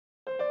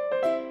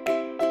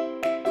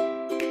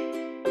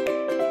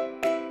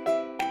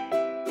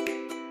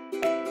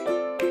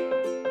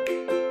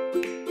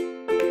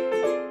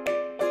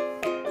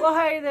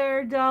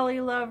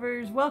dolly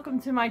lovers, welcome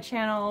to my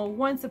channel,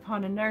 Once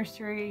Upon a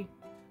Nursery.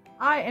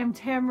 I am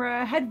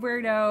Tamara, head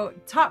weirdo,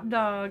 top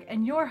dog,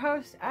 and your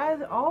host as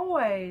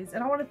always.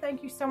 And I want to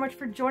thank you so much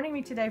for joining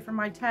me today for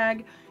my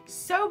tag,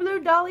 So Blue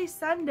Dolly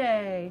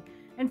Sunday.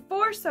 And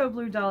for So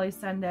Blue Dolly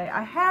Sunday,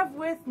 I have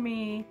with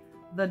me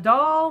the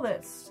doll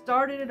that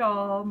started it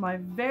all, my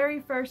very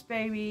first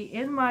baby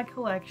in my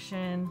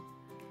collection,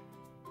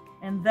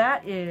 and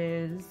that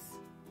is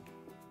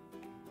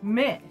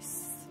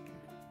Miss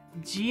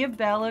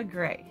Giabella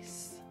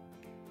Grace.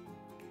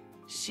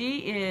 She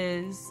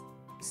is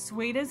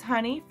sweet as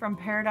honey from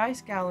Paradise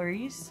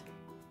Galleries.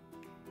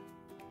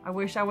 I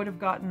wish I would have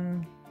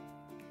gotten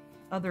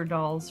other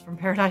dolls from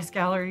Paradise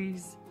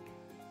Galleries.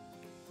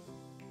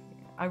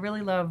 I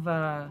really love,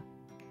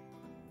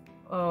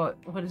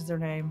 what is their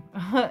name?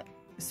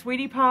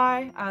 Sweetie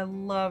Pie. I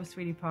love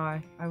Sweetie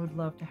Pie. I would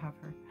love to have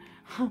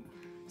her.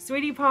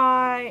 Sweetie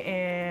Pie,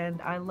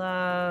 and I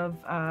love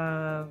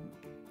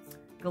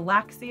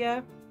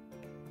Galaxia.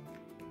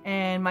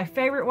 And my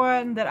favorite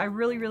one that I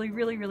really want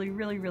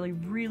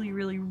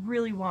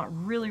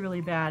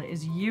really bad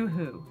is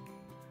Yoo-Hoo.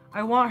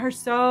 I want her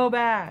so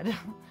bad.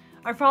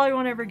 I probably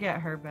won't ever get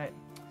her, but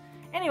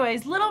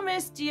anyways, little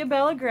Miss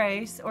Giabella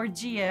Grace, or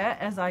Gia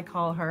as I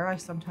call her. I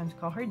sometimes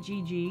call her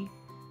Gigi.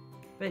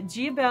 But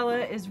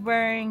Giabella is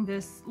wearing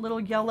this little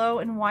yellow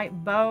and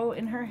white bow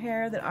in her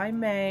hair that I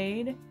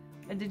made.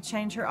 I did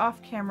change her off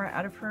camera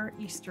out of her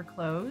Easter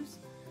clothes.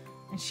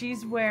 And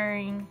she's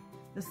wearing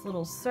this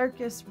little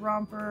circus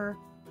romper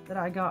that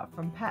I got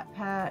from Pat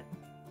Pat.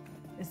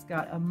 It's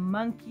got a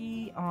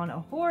monkey on a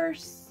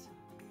horse.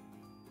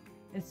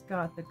 It's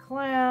got the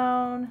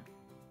clown.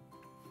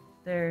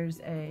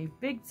 There's a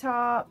big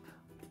top,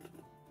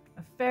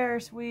 a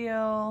Ferris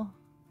wheel.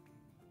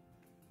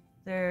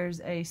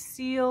 There's a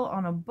seal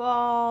on a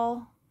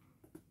ball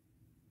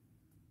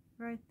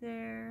right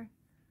there.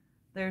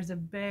 There's a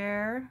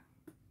bear.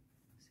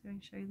 So I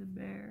can show you the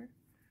bear.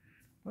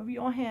 Move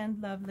your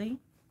hand, lovely.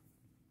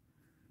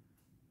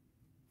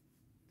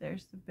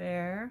 There's the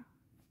bear.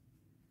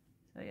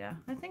 So yeah,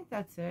 I think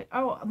that's it.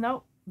 Oh,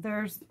 no,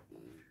 there's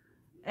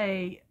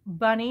a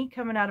bunny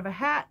coming out of a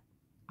hat,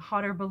 a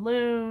hot air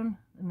balloon,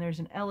 and there's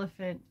an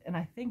elephant, and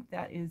I think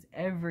that is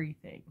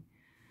everything.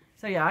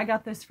 So yeah, I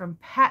got this from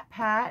Pat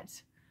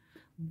Pat.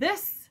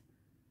 This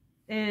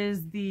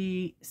is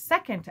the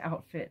second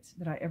outfit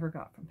that I ever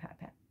got from Pat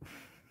Pat.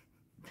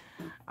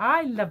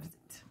 I love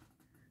it.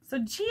 So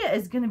Gia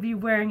is going to be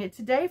wearing it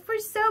today for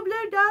So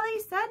Blue Dolly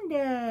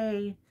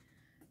Sunday.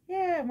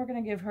 Yeah, and we're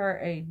going to give her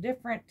a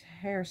different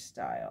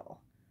hairstyle.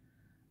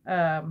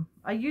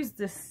 I used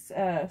this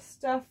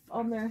stuff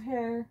on their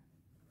hair.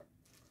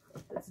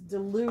 It's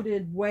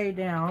diluted way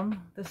down.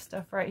 This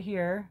stuff right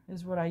here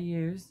is what I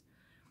use.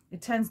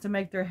 It tends to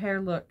make their hair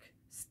look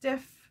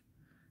stiff,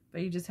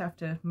 but you just have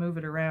to move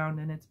it around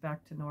and it's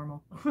back to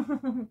normal.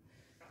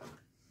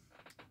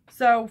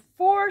 So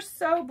for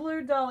So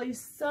Blue Dolly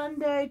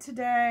Sunday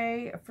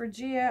today, for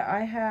Gia,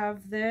 I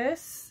have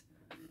this.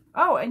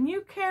 Oh, and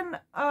you can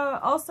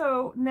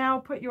also now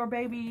put your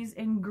babies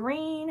in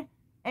green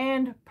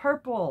and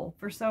purple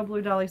for So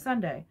Blue Dolly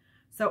Sunday.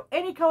 So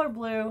any color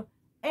blue,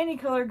 any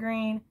color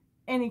green,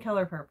 any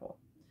color purple.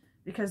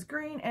 Because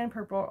green and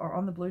purple are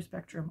on the blue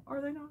spectrum, are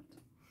they not?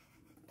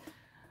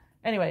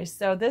 Anyway,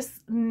 so this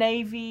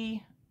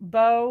navy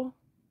bow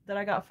that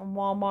I got from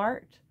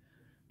Walmart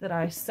that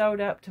I sewed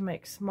up to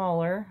make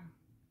smaller.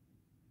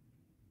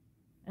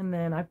 And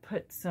then I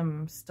put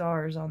some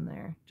stars on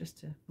there just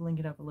to bling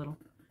it up a little.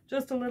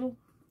 Just a little.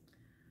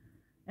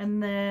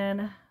 And then,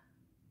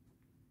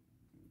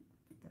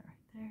 right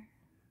there.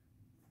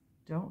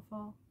 Don't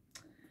fall.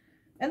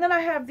 And then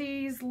I have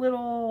these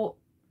little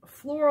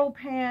floral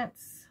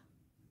pants.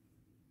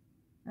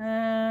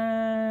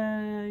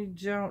 I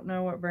don't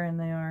know what brand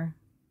they are.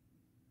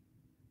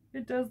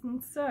 It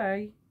doesn't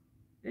say.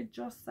 It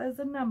just says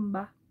a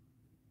number.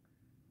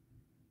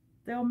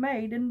 They're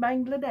made in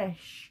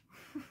Bangladesh.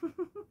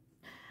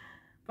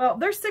 Well,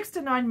 they're 6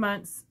 to 9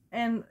 months,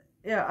 and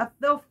yeah,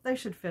 they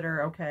should fit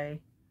her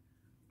okay.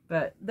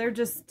 But they're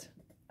just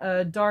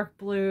dark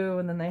blue,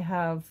 and then they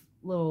have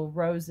little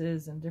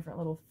roses and different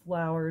little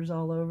flowers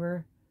all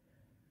over.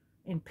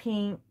 And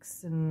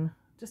pinks, and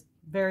just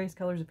various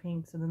colors of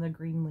pinks, and then the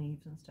green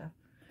leaves and stuff.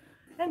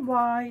 And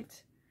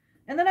white.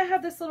 And then I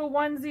have this little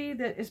onesie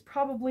that is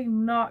probably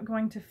not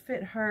going to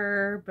fit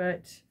her,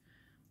 but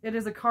it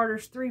is a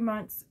Carter's 3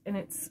 months, and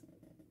it's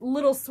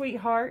Little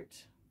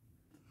Sweetheart.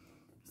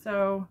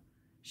 So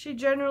she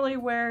generally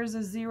wears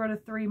a 0 to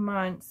 3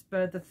 months,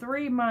 but the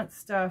 3-month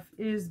stuff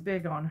is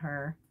big on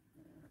her.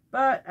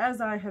 But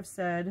as I have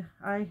said,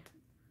 I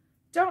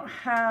don't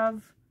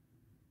have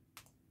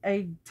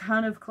a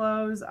ton of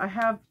clothes. I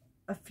have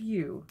a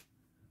few.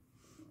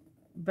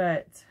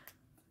 But,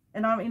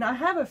 and I mean, I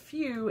have a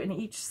few in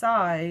each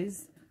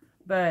size,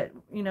 but,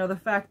 you know, the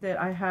fact that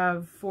I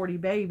have 40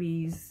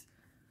 babies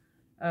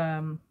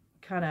kind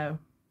of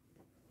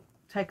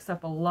takes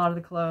up a lot of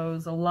the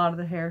clothes, a lot of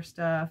the hair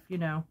stuff, you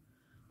know.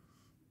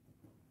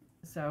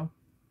 So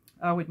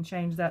I wouldn't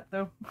change that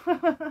though.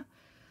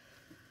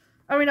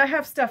 I mean, I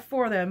have stuff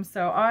for them,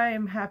 so I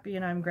am happy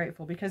and I'm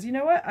grateful because you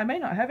know what? I may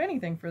not have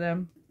anything for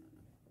them.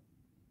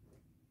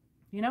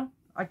 You know,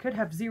 I could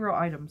have 0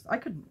 items. I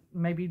could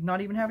maybe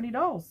not even have any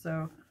dolls,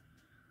 so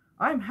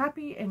I'm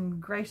happy and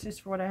gracious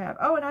for what I have.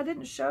 Oh, and I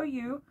didn't show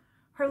you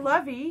her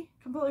lovey.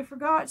 Completely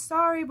forgot.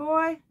 Sorry,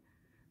 boy.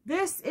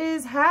 This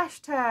is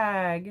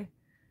Hashtag.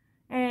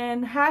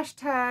 And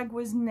Hashtag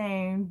was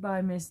named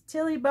by Miss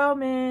Tilly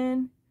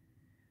Bowman.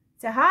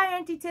 Say hi,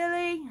 Auntie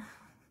Tilly.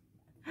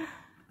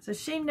 So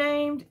she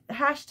named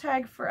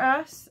Hashtag for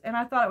us, and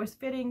I thought it was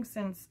fitting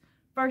since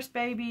first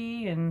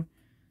baby and,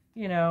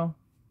 you know,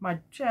 my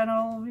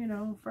channel, you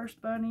know,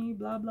 first bunny,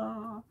 blah,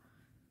 blah.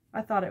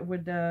 I thought it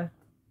would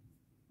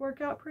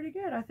work out pretty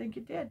good. I think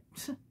it did.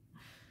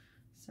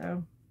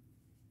 So,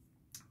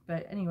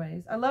 but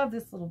anyways, I love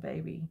this little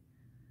baby.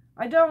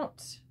 I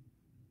don't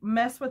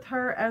mess with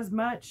her as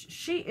much.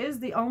 She is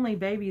the only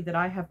baby that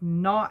I have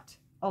not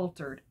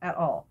altered at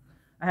all.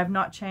 I have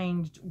not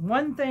changed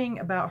one thing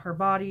about her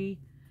body.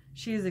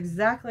 She is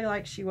exactly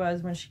like she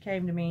was when she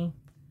came to me.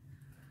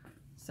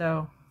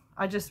 So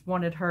I just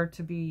wanted her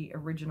to be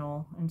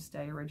original and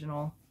stay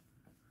original,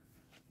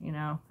 you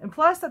know. And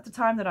plus, at the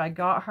time that I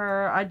got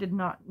her, I did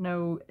not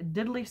know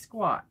diddly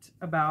squat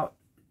about,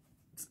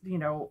 you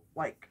know,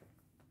 like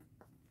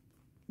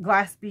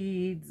glass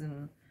beads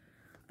and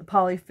the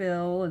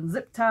polyfill and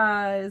zip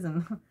ties,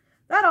 and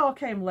that all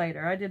came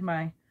later. I did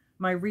my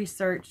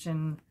research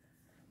and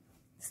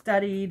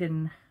studied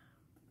and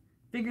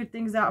figured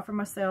things out for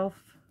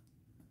myself.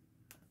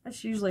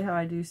 That's usually how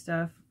I do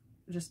stuff.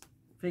 Just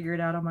figure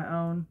it out on my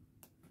own.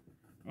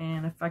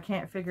 And if I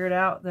can't figure it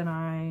out, then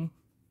I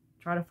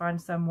try to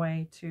find some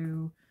way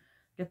to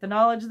get the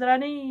knowledge that I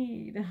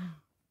need.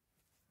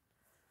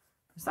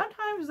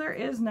 Sometimes there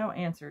is no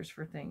answers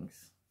for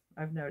things,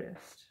 I've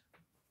noticed.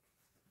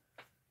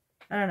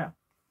 I don't know.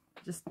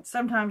 Just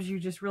sometimes you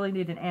just really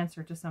need an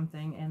answer to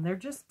something, and there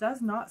just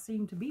does not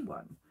seem to be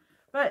one.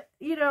 But,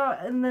 you know,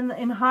 and then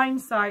in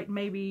hindsight,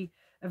 maybe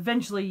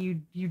eventually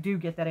you do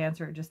get that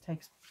answer. It just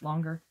takes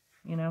longer,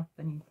 you know,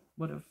 than you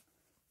would have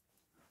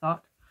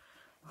thought.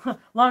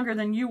 Longer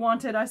than you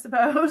wanted, I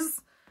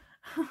suppose.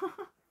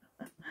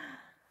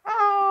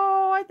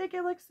 Oh, I think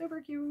it looks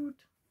super cute.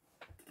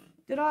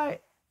 Did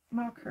I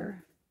knock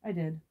her? I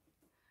did.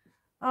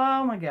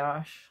 Oh my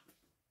gosh.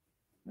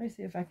 Let me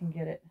see if I can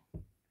get it.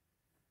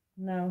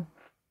 No.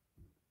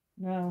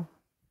 No.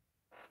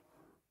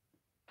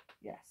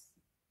 Yes.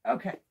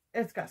 Okay.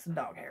 It's got some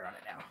dog hair on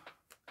it now.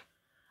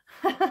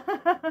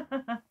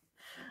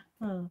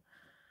 I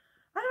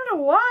don't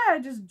know why I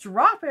just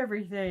drop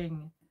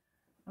everything.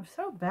 I'm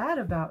so bad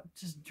about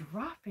just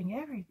dropping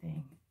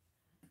everything.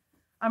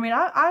 I mean,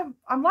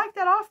 I'm like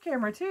that off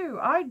camera too.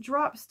 I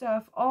drop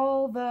stuff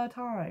all the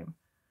time.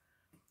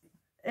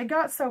 It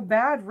got so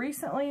bad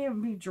recently of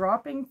me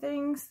dropping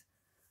things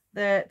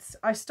that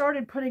I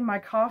started putting my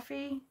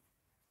coffee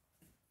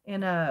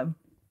in a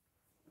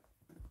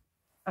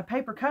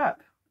paper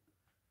cup,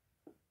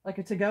 like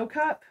a to-go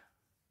cup,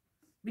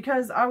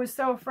 because I was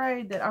so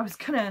afraid that I was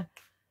gonna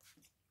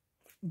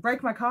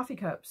break my coffee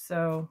cups.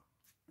 So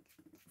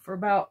for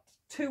about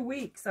 2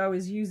 weeks I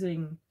was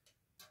using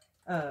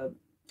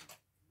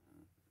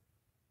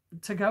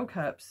to-go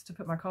cups to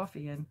put my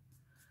coffee in.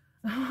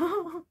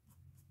 I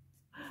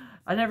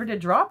never did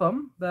drop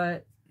them,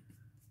 but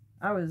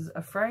I was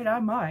afraid I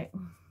might.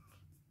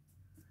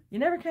 You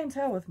never can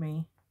tell with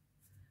me.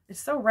 It's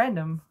so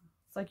random.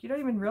 It's like you don't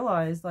even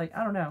realize, like,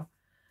 I don't know.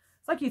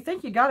 It's like you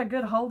think you got a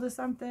good hold of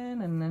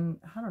something, and then,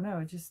 I don't know,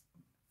 it just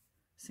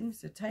seems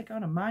to take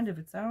on a mind of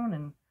its own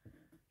and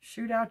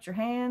shoot out your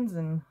hands,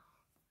 and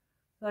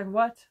like,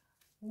 what?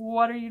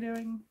 What are you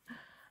doing?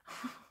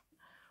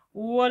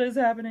 What is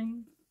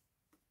happening?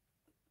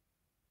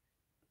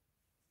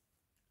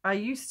 I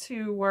used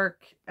to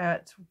work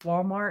at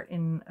Walmart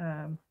in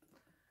a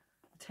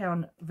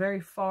town very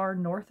far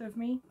north of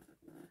me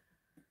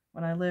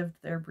when I lived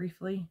there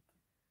briefly.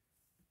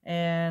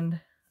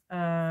 And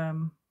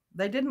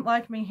they didn't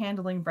like me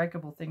handling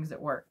breakable things at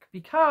work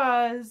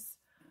because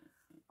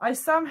I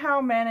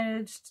somehow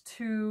managed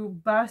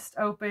to bust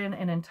open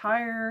an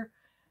entire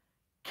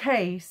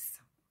case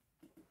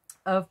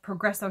of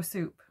Progresso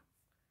soup.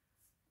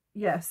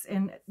 Yes,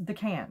 in the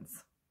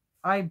cans.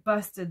 I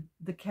busted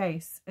the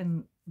case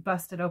and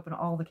busted open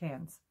all the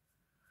cans.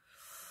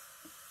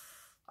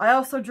 I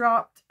also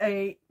dropped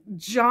a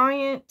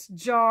giant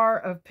jar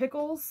of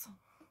pickles.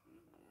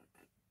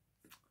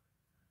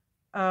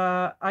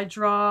 I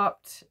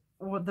dropped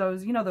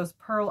those, you know, those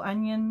pearl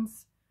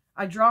onions.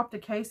 I dropped a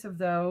case of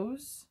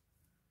those.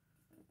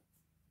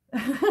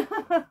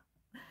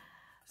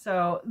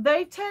 So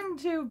they tend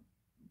to,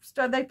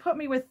 they put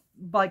me with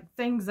like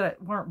things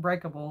that weren't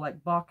breakable,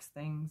 like box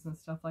things and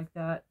stuff like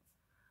that.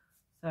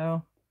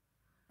 So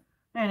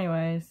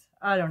anyways,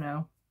 I don't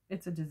know.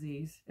 It's a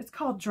disease. It's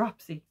called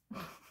dropsy.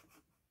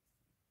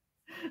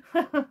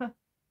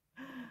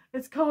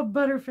 It's called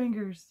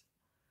Butterfingers.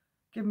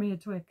 Give me a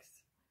Twix.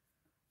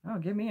 Oh,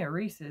 give me a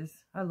Reese's.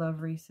 I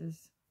love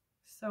Reese's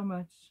so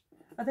much.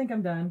 I think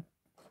I'm done.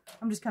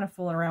 I'm just kind of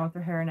fooling around with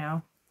her hair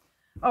now.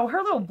 Oh,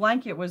 her little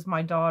blanket was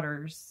my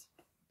daughter's.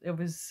 It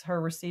was her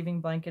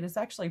receiving blanket. It's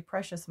actually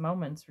Precious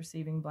Moments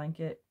receiving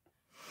blanket,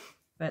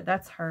 but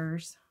that's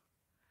hers.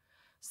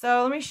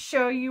 So let me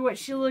show you what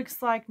she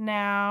looks like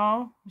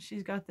now.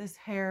 She's got this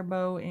hair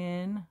bow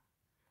in.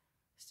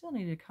 Still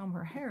need to comb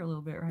her hair a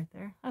little bit right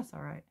there. That's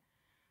all right.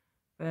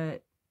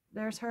 But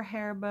there's her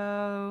hair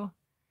bow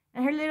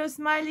and her little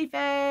smiley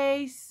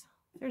face.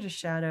 There's a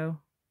shadow.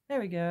 There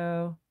we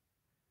go.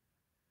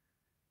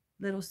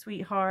 Little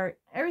sweetheart.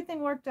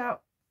 Everything worked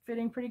out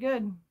fitting pretty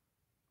good.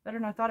 Better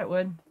than I thought it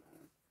would.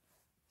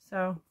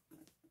 So,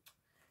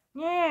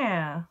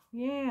 yeah.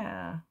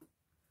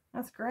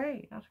 That's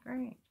great. That's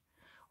great.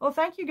 Well,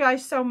 thank you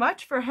guys so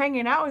much for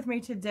hanging out with me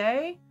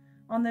today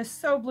on this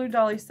So Blue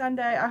Dolly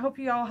Sunday. I hope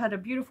you all had a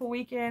beautiful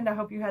weekend. I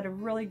hope you had a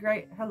really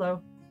great...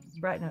 Hello.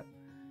 Brighten up.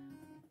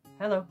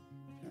 Hello.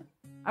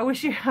 I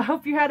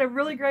hope you had a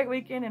really great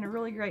weekend and a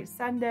really great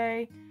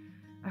Sunday.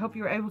 I hope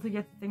you were able to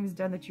get the things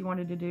done that you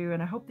wanted to do,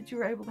 and I hope that you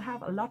were able to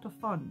have a lot of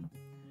fun.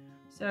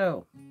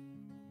 So,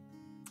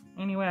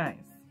 anyways,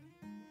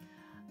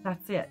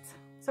 that's it.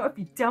 So if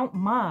you don't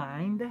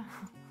mind,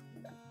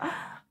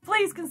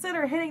 please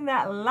consider hitting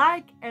that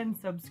like and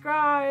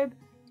subscribe,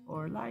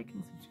 or like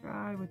and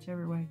subscribe,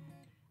 whichever way.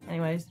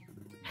 Anyways,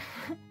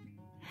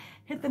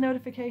 hit the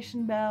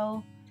notification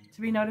bell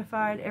to be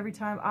notified every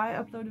time I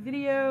upload a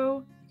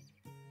video.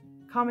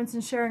 Comments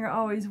and sharing are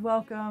always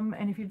welcome.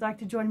 And if you'd like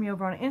to join me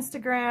over on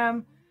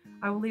Instagram,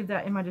 I will leave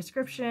that in my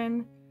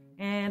description.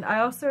 And I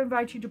also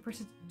invite you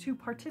to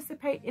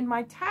participate in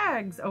my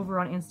tags over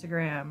on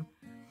Instagram.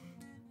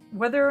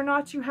 Whether or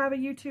not you have a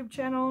YouTube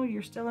channel,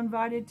 you're still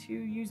invited to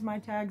use my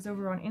tags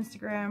over on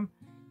Instagram.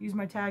 Use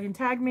my tag and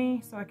tag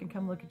me so I can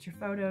come look at your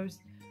photos.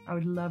 I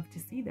would love to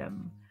see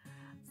them.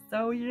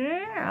 So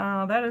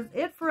yeah, that is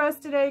it for us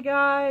today,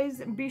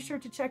 guys. And be sure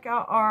to check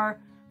out our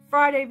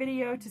Friday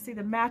video to see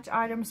the match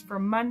items for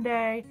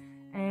Monday,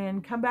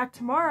 and come back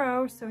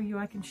tomorrow so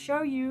I can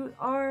show you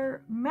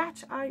our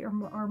match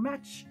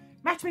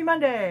me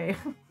Monday.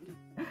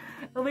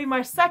 It'll be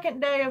my second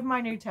day of my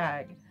new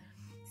tag.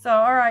 So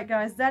alright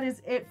guys, that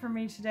is it for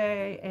me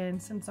today,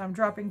 and since I'm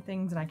dropping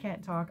things and I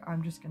can't talk,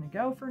 I'm just gonna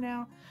go for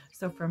now.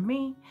 So from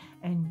me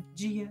and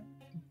Gia,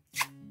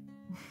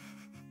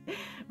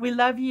 we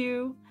love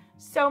you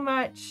so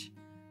much.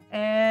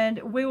 And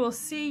we will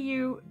see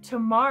you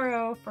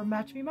tomorrow for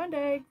Match Me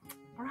Monday.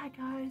 All right,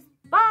 guys.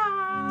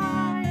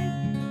 Bye.